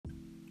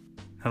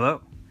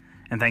Hello,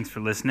 and thanks for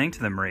listening to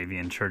the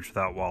Moravian Church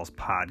Without Walls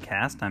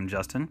podcast. I'm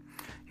Justin.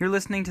 You're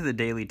listening to the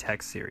Daily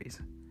Text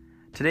Series.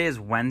 Today is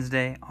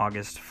Wednesday,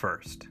 August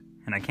 1st,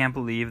 and I can't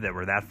believe that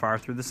we're that far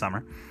through the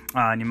summer.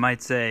 And you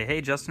might say, hey,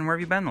 Justin, where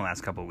have you been the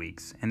last couple of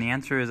weeks? And the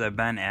answer is I've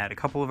been at a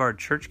couple of our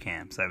church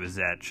camps. I was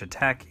at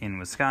Chautauqua in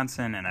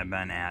Wisconsin, and I've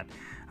been at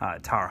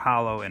Tar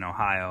Hollow in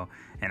Ohio,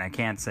 and I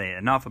can't say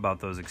enough about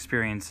those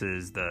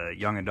experiences, the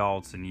young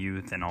adults and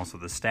youth, and also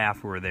the staff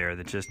who are there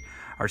that just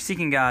are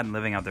seeking God and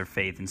living out their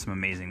faith in some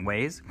amazing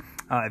ways.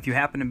 If you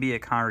happen to be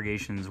at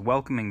congregations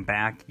welcoming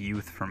back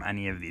youth from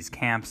any of these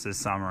camps this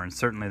summer, and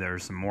certainly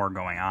there's some more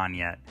going on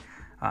yet,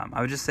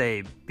 I would just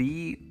say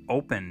be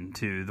open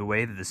to the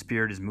way that the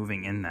Spirit is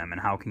moving in them, and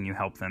how can you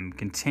help them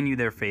continue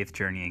their faith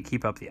journey and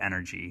keep up the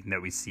energy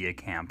that we see at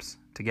camps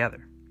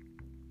together.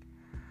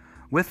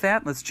 With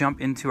that, let's jump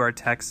into our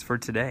text for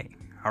today.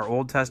 Our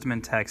Old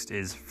Testament text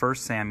is 1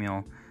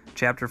 Samuel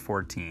chapter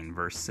 14,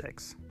 verse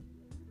 6.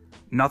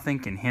 Nothing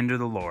can hinder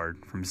the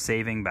Lord from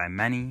saving by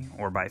many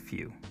or by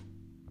few.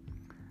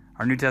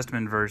 Our New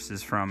Testament verse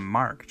is from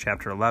Mark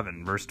chapter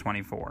 11, verse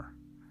 24.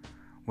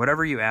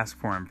 Whatever you ask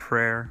for in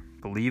prayer,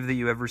 believe that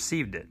you have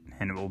received it,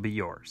 and it will be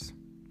yours.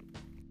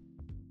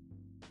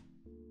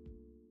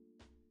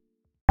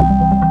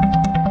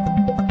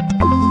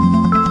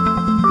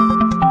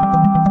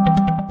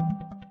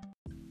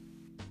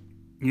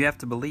 You have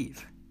to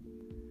believe.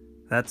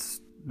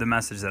 That's the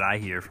message that I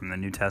hear from the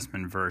New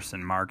Testament verse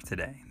in Mark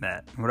today,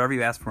 that whatever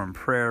you ask for in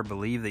prayer,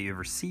 believe that you've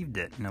received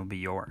it and it'll be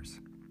yours.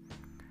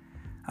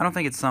 I don't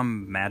think it's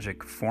some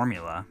magic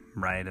formula,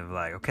 right, of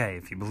like, okay,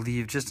 if you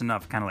believe just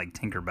enough, kind of like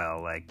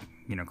Tinkerbell, like,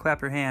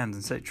 clap your hands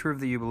and say, prove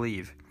that you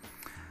believe.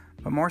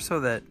 But more so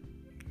that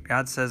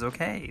God says,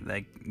 okay,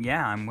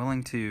 I'm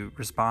willing to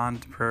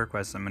respond to prayer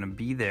requests. I'm going to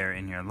be there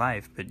in your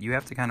life, but you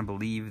have to kind of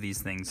believe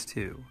these things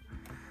too.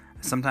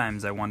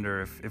 Sometimes I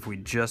wonder if we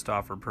just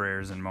offer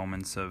prayers in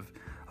moments of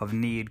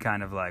need,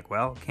 kind of like,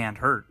 well, can't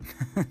hurt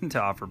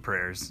to offer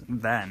prayers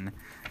then.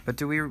 But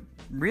do we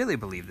really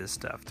believe this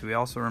stuff? Do we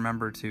also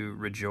remember to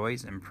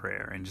rejoice in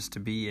prayer and just to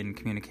be in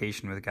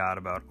communication with God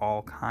about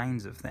all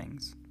kinds of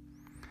things?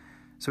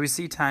 So we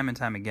see time and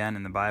time again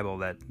in the Bible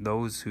that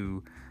those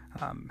who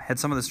had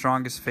some of the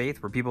strongest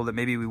faith were people that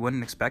maybe we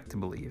wouldn't expect to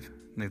believe.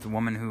 Like the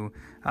woman who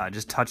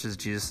just touches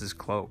Jesus'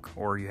 cloak,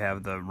 or you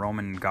have the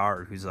Roman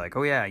guard who's like,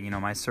 oh yeah,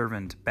 my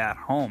servant bat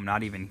home,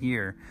 not even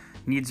here,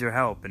 needs your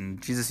help,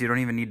 and Jesus, you don't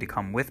even need to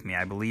come with me.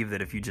 I believe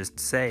that if you just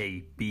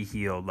say, be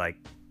healed, like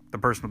the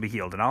person will be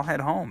healed, and I'll head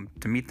home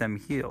to meet them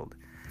healed.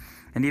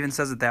 And even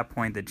says at that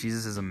point that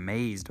Jesus is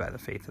amazed by the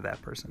faith of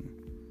that person.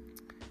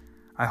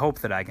 I hope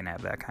that I can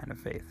have that kind of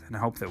faith, and I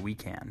hope that we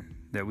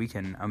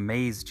can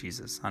amaze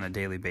Jesus on a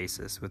daily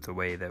basis with the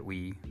way that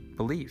we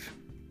believe.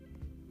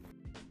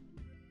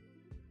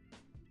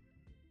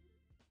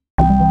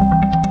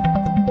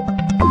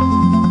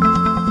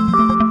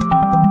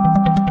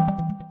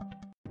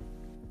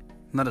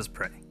 Let us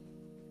pray.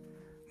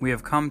 We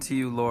have come to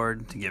you,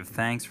 Lord, to give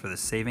thanks for the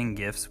saving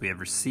gifts we have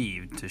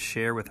received to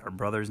share with our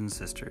brothers and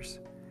sisters.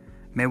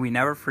 May we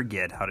never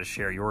forget how to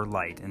share your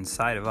light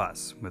inside of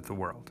us with the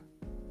world.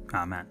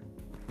 Amen.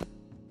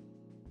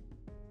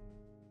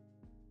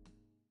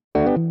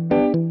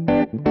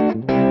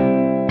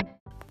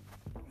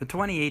 The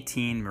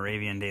 2018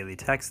 Moravian Daily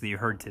Text that you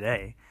heard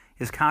today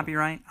is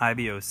copyright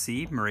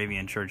IBOC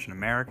Moravian Church in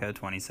America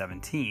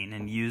 2017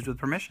 and used with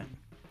permission.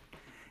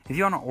 If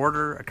you want to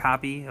order a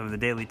copy of the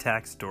Daily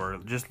Text or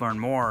just learn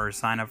more or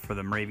sign up for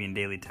the Moravian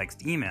Daily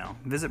Text email,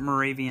 visit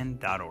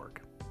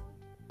moravian.org.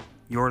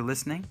 You're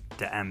listening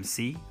to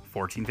MC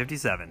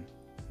 1457,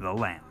 The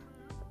Lamb.